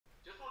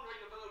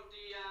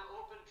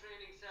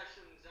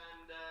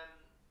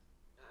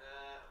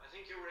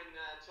you were in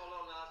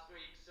Tullow last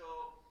week. So,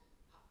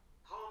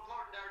 how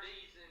important are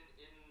these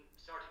in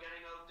sort of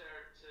getting out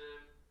there to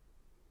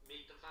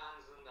meet the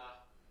fans and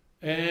that?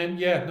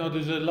 Yeah, no,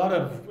 there's a lot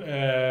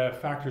of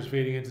factors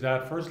feeding into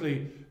that.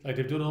 Firstly, like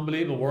they've done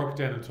unbelievable work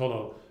down in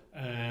Tullow,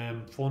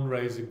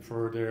 fundraising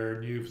for their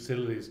new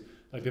facilities.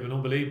 Like they've an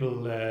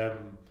unbelievable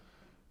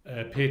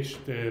pitch.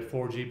 The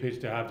 4G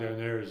pitch they have down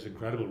there is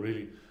incredible,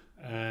 really.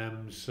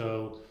 And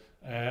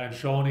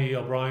Shawnee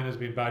O'Brien has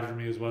been badgering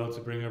me as well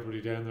to bring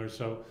everybody down there.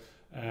 So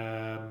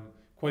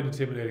quite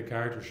intimidating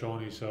character,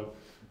 Shawnee. So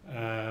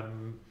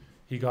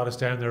he got us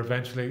down there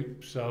eventually.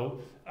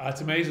 So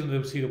it's amazing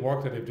to see the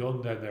work that they've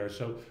done down there.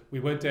 So we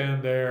went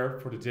down there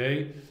for the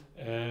day.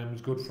 It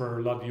was good for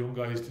a lot of the young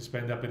guys to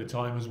spend that bit of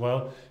time as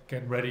well,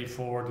 getting ready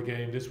for the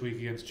game this week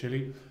against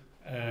Chile.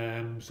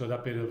 So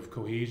that bit of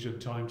cohesion,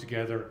 time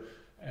together,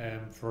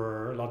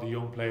 for a lot of the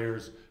young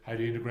players, how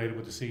to integrate it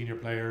with the senior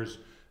players.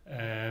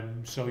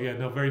 So yeah,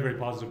 no, very very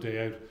positive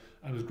day out,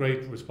 and it was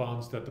great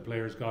response that the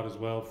players got as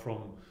well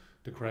from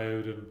the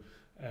crowd, and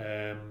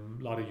a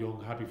lot of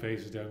young happy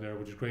faces down there,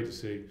 which is great to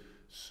see.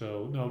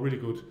 So no, really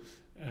good.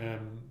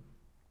 Um,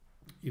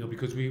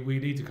 because we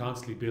need to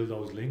constantly build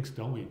those links,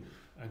 don't we?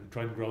 And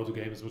try and grow the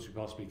game as much as we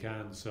possibly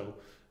can. So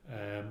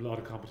a lot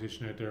of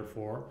competition out there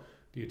for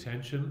the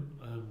attention,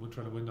 and we're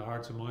trying to win the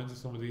hearts and minds of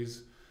some of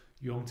these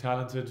young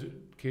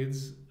talented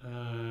kids.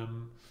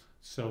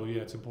 So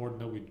yeah, it's important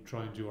that we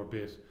try and do our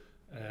bit.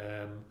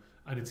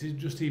 And it's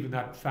just even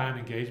that fan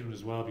engagement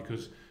as well,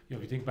 because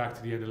if you think back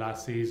to the end of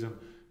last season,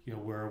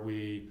 where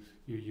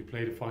you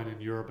played a final in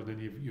Europe, and then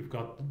you've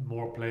got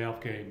more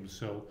playoff games.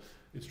 So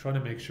it's trying to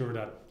make sure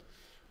that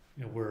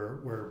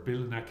we're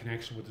building that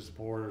connection with the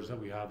supporters that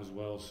we have as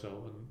well.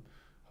 So,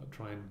 and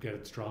try and get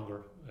it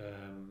stronger.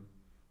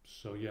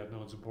 So yeah,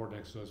 no, it's an important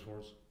exercise for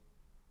us.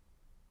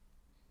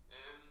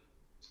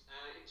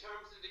 In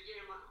terms of the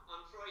game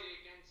on Friday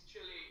against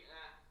Chile,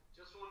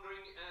 just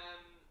wondering,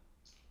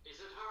 is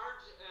it hard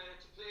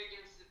to play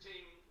against a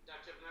team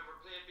that you've never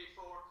played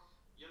before?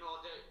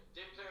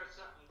 They play a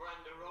certain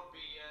brand of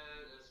rugby,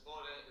 I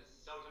suppose,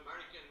 South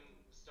American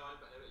style,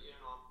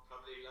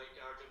 probably like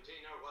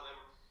Argentina or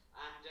whatever,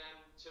 and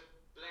to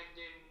blend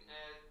in,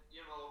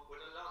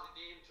 with a lot of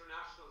the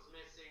internationals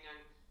missing,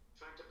 and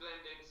trying to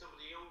blend in some of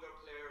the younger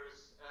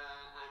players,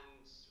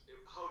 and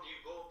how do you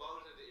go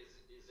about it?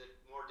 Is it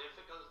more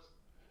difficult?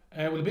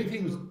 Well, the big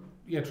thing was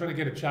trying to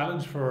get a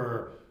challenge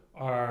for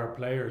our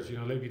players.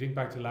 Like if you think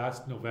back to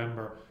last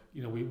November,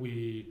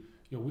 we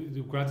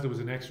granted there was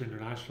an extra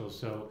international,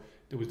 so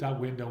there was that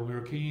window. We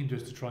were keen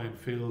just to try and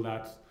fill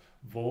that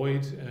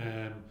void.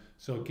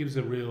 So it gives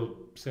a real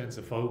sense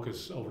of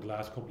focus over the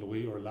last couple of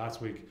weeks, or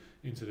last week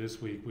into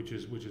this week, which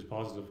is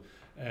positive.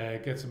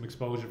 Get some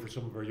exposure for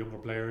some of our younger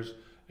players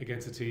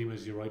against a team,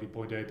 as you rightly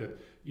point out, that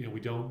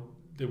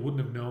they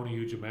wouldn't have known a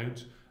huge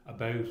amount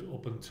about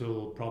up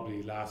until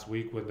probably last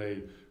week, when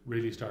they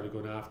really started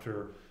going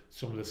after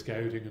some of the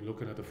scouting and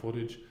looking at the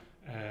footage.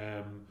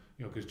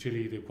 Because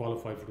Chile, they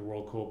qualified for the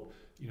World Cup.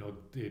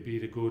 They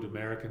beat a good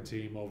American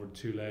team over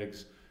 2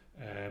 legs.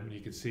 And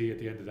you could see at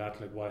the end of that,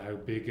 how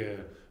big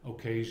a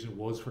occasion it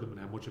was for them, and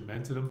how much it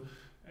meant to them,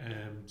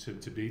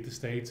 to beat the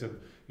States. And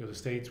the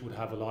States would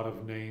have a lot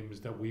of names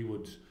that we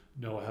would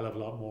know a hell of a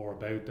lot more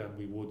about than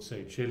we would,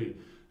 say, Chile.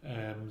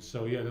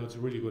 So yeah, no, it's a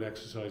really good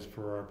exercise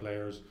for our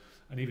players,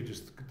 and even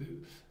just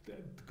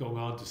going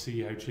on to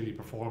see how Chile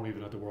perform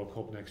even at the World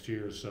Cup next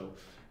year. So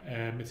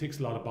it ticks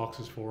a lot of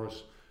boxes for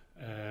us.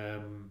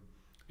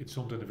 It's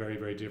something very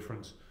very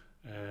different,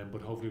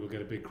 but hopefully we'll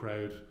get a big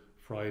crowd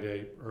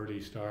Friday, early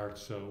start,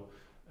 so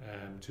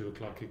 2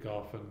 o'clock kick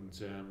off, and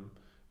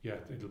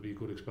it'll be a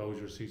good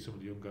exposure to see some of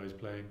the young guys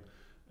playing.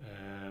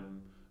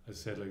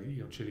 As I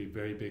said, Chile,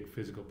 very big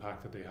physical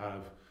pack that they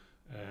have,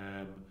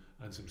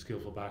 and some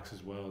skillful backs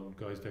as well, and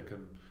guys that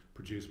can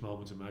produce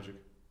moments of magic.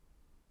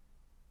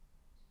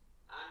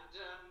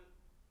 And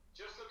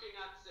just looking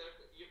at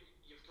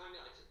you've kind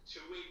of 2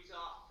 weeks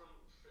off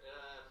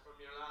from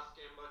your last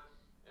game, but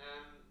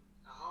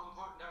how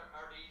important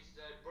are these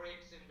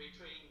breaks in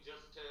between,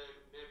 just to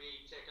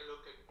maybe take a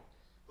look at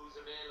who's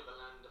available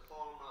and the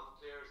form of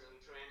players in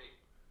training?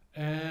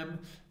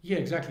 Yeah,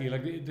 exactly.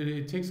 Like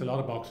it ticks a lot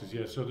of boxes.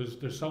 Yeah, so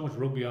there's so much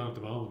rugby on at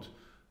the moment,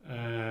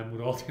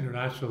 with all the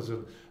internationals,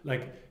 and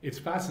it's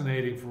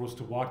fascinating for us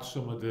to watch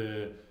some of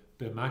the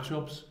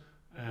matchups,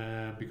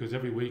 because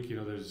every week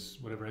there's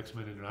whatever X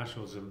amount of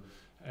internationals,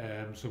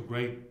 and some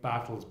great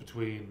battles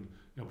between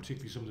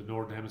particularly some of the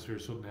Northern Hemisphere,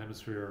 Southern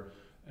Hemisphere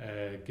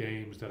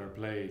games that are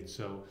played.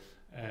 So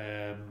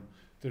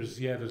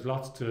there's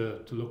lots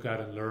to look at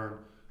and learn.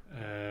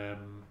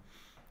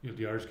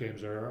 The Irish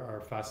games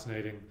are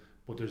fascinating,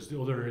 but there's the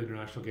other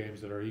international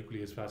games that are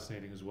equally as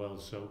fascinating as well.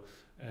 So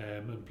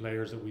and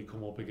players that we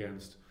come up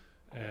against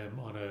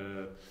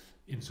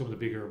in some of the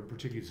bigger,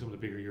 particularly some of the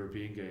bigger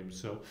European games.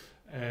 So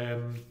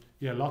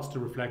lots to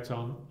reflect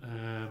on.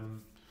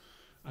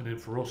 And then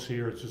for us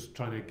here, it's just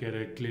trying to get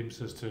a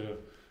glimpse as to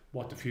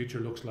what the future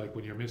looks like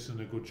when you're missing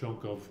a good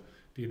chunk of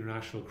the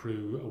international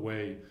crew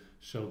away,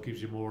 so it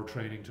gives you more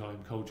training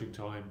time, coaching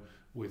time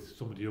with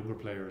some of the younger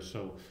players.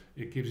 So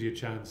it gives you a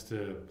chance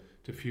to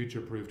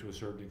future proof to a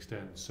certain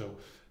extent. So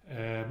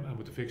and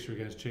with the fixture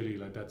against Chile,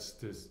 like that's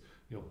this,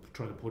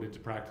 trying to put into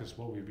practice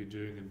what we've been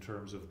doing in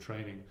terms of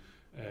training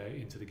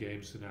into the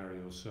game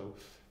scenario. So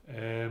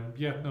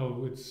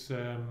it's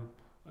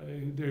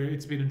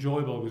been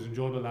enjoyable. It was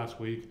enjoyable last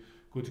week.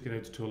 Good to get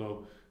out to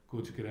Tullow.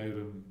 Good to get out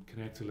and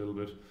connect a little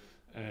bit.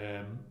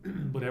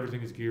 But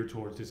everything is geared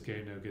towards this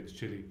game now against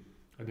Chile,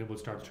 and then we'll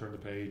start to turn the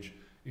page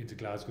into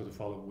Glasgow the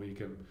following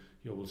week, and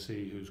we'll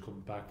see who's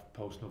coming back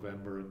post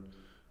November, and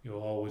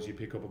always you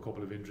pick up a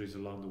couple of injuries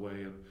along the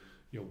way, and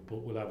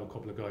but we'll have a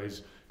couple of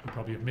guys who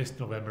probably have missed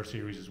November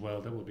series as well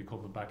that will be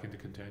coming back into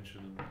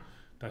contention, and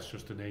that's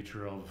just the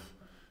nature of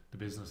the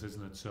business,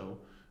 isn't it? So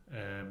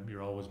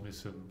you're always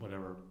missing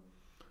whatever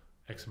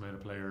X amount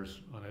of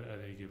players on at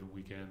any given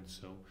weekend.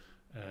 So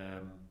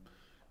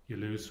you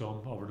lose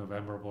some over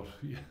November, but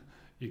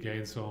you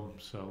gain some.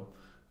 So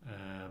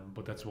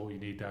but that's what we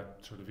need,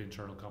 that sort of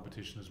internal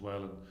competition as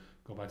well. And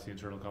go back to the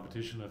internal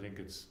competition, I think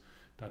this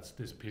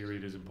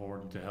period is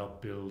important to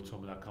help build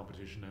some of that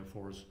competition now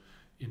for us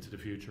into the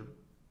future.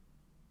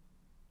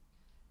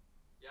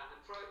 Yeah,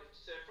 and Friday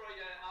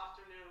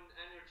afternoon,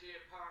 Energy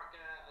Park.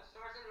 As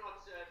far as I know,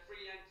 it's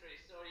free entry,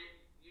 so you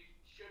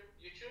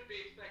should be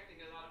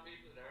expecting a lot of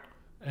people there.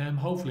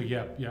 Hopefully,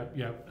 yeah.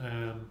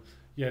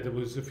 There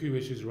was a few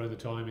issues around the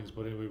timings,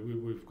 but anyway,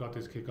 we've got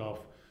this kick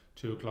off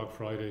 2:00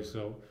 Friday,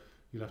 so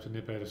you'll have to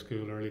nip out of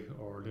school early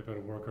or nip out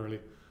of work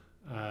early.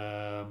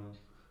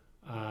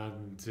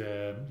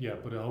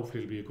 But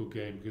hopefully it'll be a good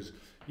game, because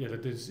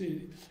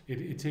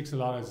it takes a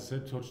lot, as I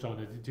said, touched on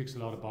it. It takes a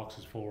lot of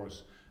boxes for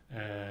us.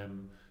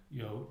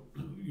 You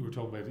were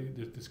talking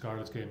about the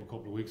Scarlets game a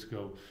couple of weeks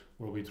ago,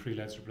 where we had 3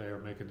 Leinster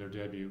players making their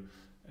debut.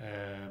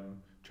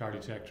 Charlie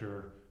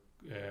Tector,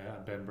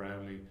 and Ben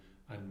Brownlee,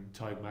 and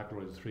Tyg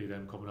McElroy, the 3 of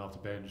them coming off the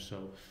bench.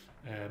 So,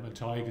 and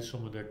Tyg is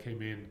someone that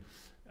came in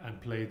and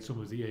played some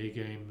of the A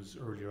games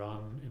earlier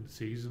on in the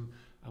season,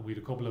 and we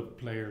had a couple of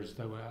players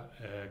that were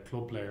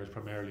club players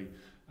primarily,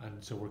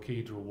 and so we're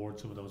keen to reward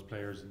some of those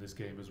players in this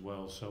game as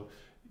well. So,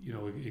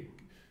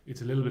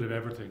 it's a little bit of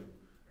everything,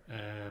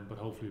 but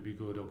hopefully it'll be a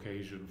good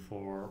occasion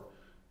for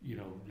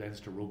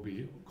Leinster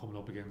Rugby coming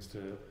up against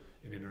an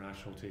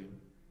international team.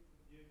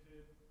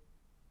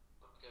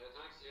 Okay,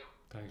 thanks, Leo.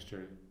 Thanks,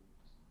 Jerry.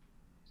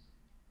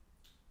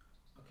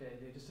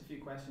 Okay, just a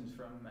few questions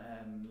from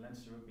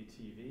Leinster Rugby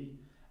TV.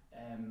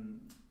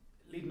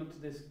 Leading up to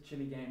this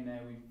Chile game now,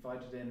 we've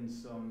invited in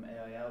some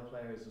AIL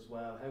players as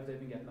well. How have they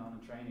been getting on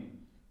in training?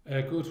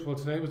 Good. Well,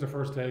 today was the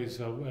first day,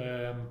 so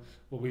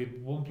we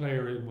had one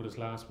player in with us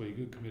last week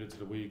who committed to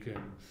the week,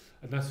 and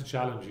that's the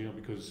challenge,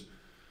 because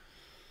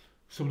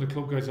some of the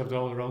club guys have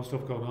all their own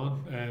stuff going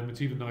on. It's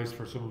even nice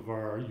for some of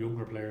our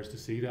younger players to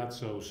see that.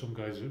 So some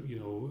guys,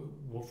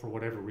 for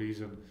whatever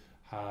reason,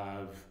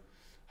 have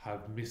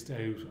missed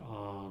out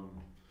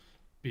on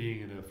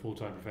being in a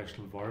full-time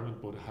professional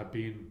environment, but have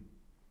been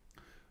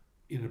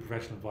in a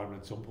professional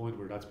environment at some point,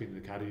 where that's been an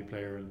academy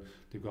player and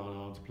they've gone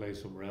on to play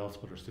somewhere else,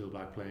 but are still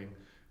back playing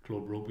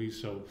club rugby.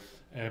 So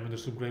and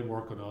there's some great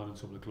work going on in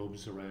some of the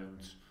clubs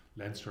around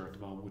Leinster at the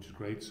moment, which is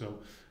great. So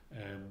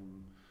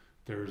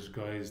there's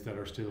guys that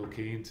are still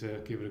keen to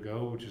give it a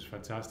go, which is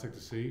fantastic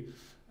to see.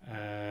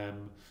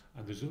 And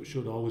there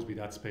should always be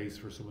that space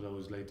for some of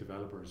those late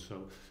developers.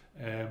 So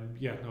as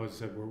I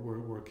said,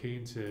 we're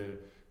keen to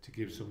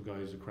give some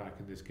guys a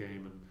crack in this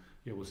game,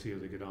 and we'll see how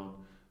they get on.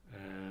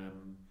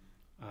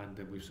 And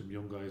then we've some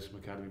young guys, some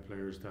academy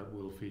players that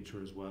will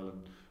feature as well,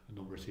 and a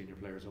number of senior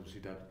players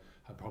obviously that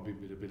have probably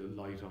been a bit of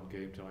light on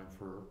game time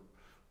for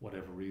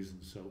whatever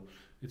reason. So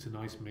it's a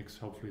nice mix,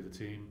 hopefully, the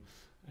team,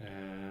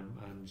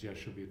 and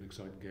should be an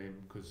exciting game,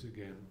 because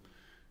again,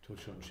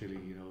 touch on Chile,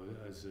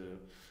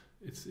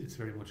 it's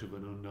very much of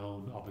an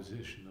unknown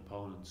opposition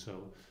opponent.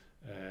 So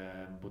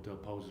but they'll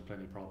pose us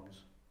plenty of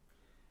problems.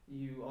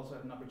 You also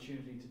had an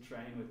opportunity to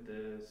train with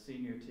the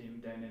senior team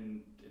down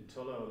in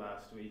Tullow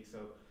last week,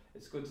 so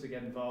it's good to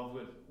get involved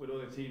with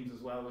other teams as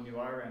well when you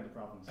are around the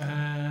province.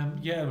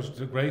 It was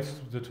great.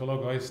 The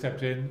Tullow guys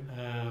stepped in.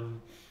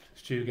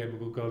 Stu gave a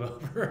good go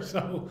over.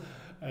 So,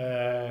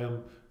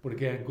 but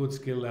again, good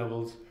skill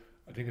levels.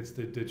 I think it's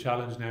the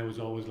challenge now is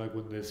always like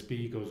when the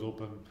speed goes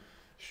up, and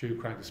Stu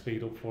cranked the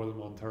speed up for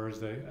them on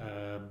Thursday.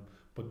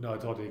 But no, I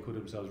thought they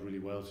acquitted themselves really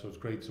well. So it's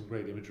great, some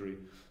great imagery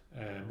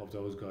of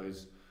those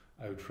guys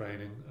out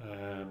training.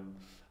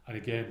 And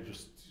again,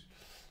 just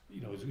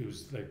it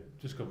was like,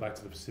 just go back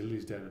to the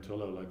facilities down in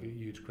Tullow, like a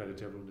huge credit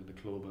to everyone in the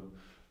club and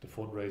the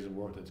fundraising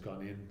work that's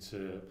gone in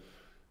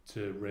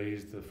to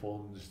raise the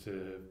funds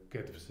to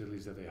get the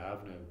facilities that they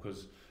have now,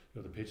 because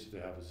the pitch that they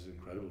have is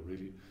incredible,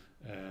 really.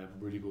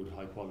 Really good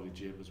high quality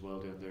gym as well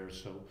down there.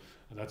 So,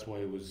 and that's why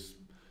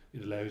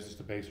it allows us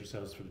to base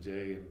ourselves for the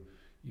day, and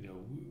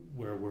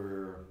where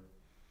we're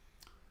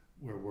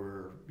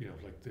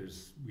like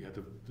we had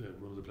to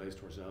run the place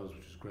to ourselves,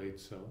 which is great.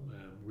 So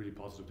really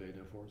positive day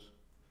now for us.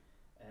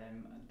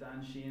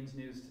 Dan Sheehan's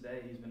news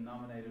today, he's been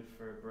nominated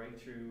for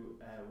Breakthrough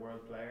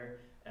World Player.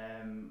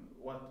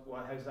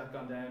 How's that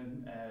gone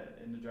down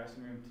in the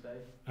dressing room today?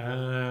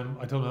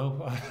 I don't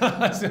know.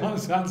 That's the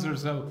honest answer.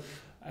 So,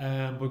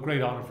 but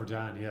great honour for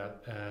Dan. Yeah,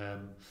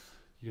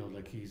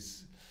 like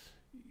he's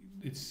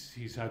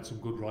had some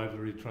good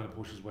rivalry trying to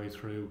push his way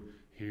through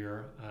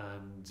here,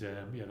 and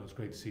it's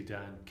great to see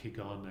Dan kick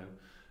on now.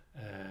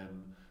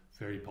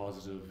 Very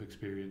positive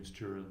experience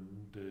during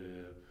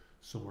the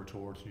summer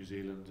tour to New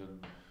Zealand,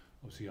 and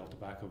obviously off the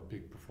back of a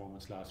big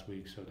performance last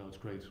week. So no, it's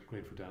great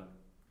for Dan.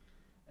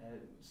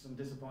 Some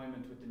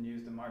disappointment with the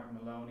news that Mark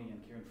Maloney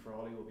and Kieran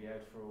Frawley will be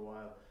out for a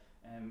while.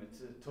 It's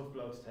a tough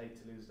blow to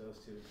take to lose those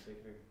two in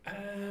particular.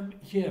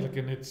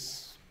 And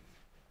it's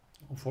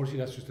unfortunately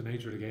that's just the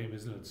nature of the game,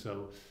 isn't it?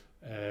 So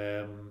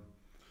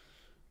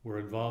we're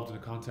involved in a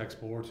contact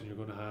sport, and you're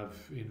going to have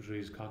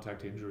injuries,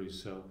 contact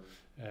injuries. So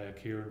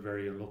Kieran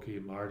very unlucky,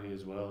 and Marty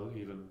as well,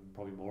 even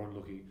probably more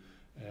unlucky.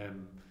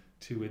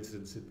 2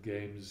 incidents in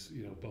games,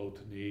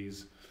 both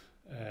knees.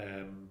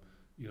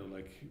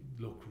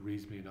 Look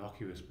reasonably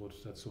innocuous, but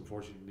that's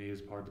unfortunately knee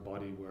is part of the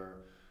body where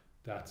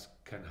that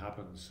can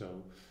happen.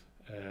 So,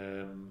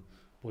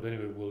 but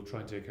anyway, we'll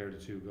try and take care of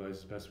the 2 guys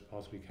as best we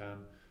possibly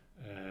can.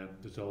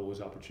 There's always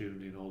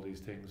opportunity in all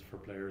these things for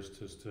players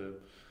just to,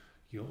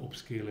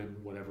 upskill in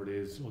whatever it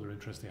is, other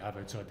interests they have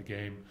outside the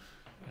game.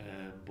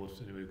 But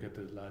anyway, get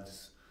the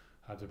lads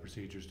have their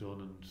procedures done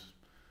and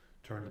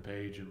turn the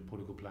page and put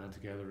a good plan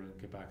together and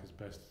get back as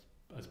best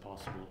as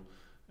possible.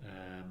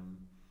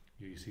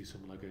 You see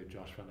someone like a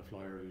Josh Van der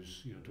Flyer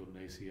who's done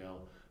an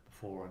ACL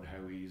before, and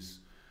how he's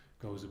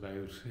goes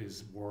about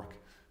his work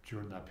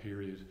during that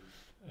period,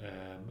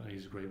 and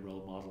he's a great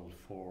role model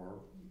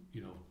for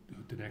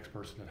the next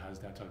person that has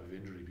that type of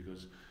injury,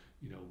 because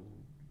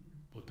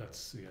but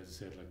that's, as I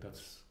said,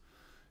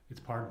 it's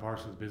part and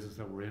parcel of the business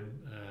that we're in.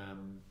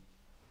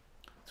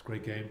 It's a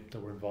great game that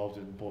we're involved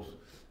in, but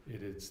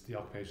it's the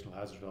occupational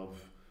hazard of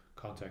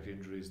contact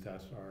injuries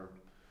that are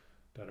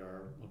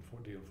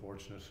the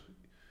unfortunate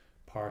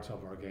part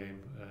of our game,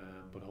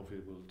 but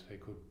hopefully we'll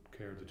take good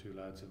care of the 2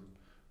 lads and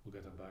we'll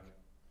get them back.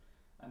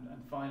 And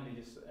finally,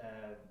 just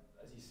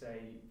as you say,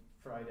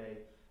 Friday,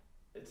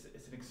 it's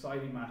an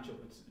exciting matchup.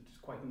 It's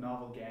quite a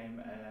novel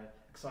game,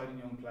 exciting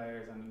young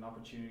players, and an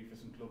opportunity for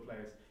some club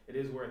players. It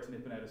is worth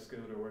nipping out of school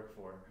or work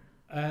for.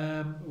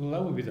 Well,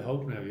 that would be the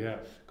hope now, yeah.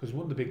 Because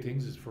one of the big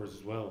things is for us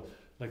as well,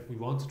 we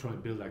want to try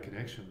and build that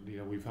connection.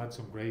 We've had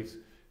some great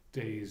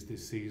days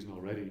this season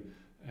already.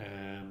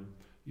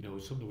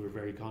 It's something we're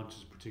very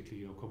conscious,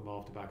 particularly coming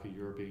off the back of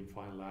European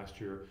final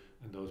last year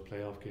and those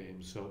playoff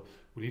games. So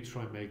we need to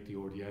try and make the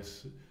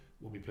RDS,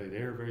 when we play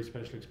there, a very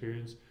special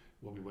experience.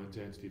 When we went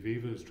down to the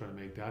Aviva, is trying to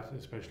make that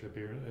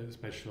a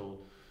special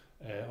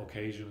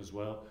occasion as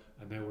well.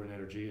 And now we're in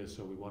Energia,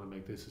 so we want to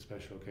make this a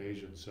special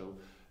occasion. So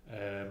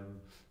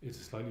it's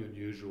a slightly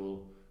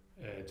unusual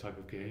type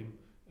of game,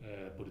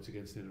 but it's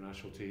against an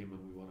international team,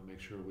 and we want to make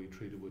sure we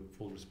treat it with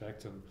full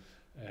respect. And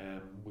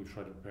we've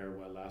tried to prepare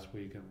well last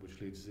week, and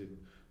which leads in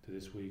to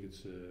this week.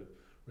 It's a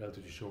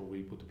relatively short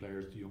week, but the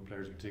young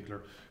players in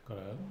particular, got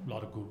a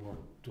lot of good work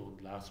done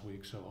last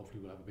week. So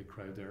hopefully we'll have a big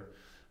crowd there,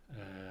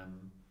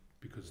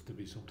 because there'll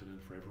be something in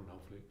it for everyone,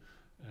 hopefully.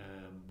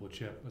 But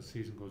yeah, as the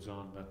season goes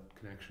on, that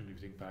connection, if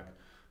you think back,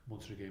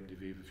 Munster game in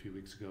Aviva a few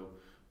weeks ago,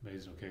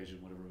 amazing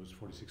occasion, whatever it was,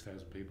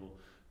 46,000 people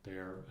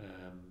there.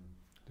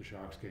 The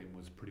Sharks game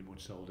was pretty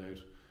much sold out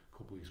a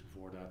couple of weeks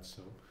before that,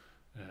 so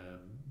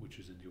which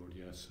is in the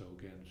RDS. So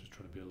again, just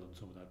trying to build on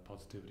some of that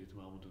positivity at the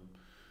moment, and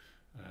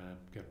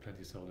get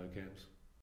plenty of sold out games.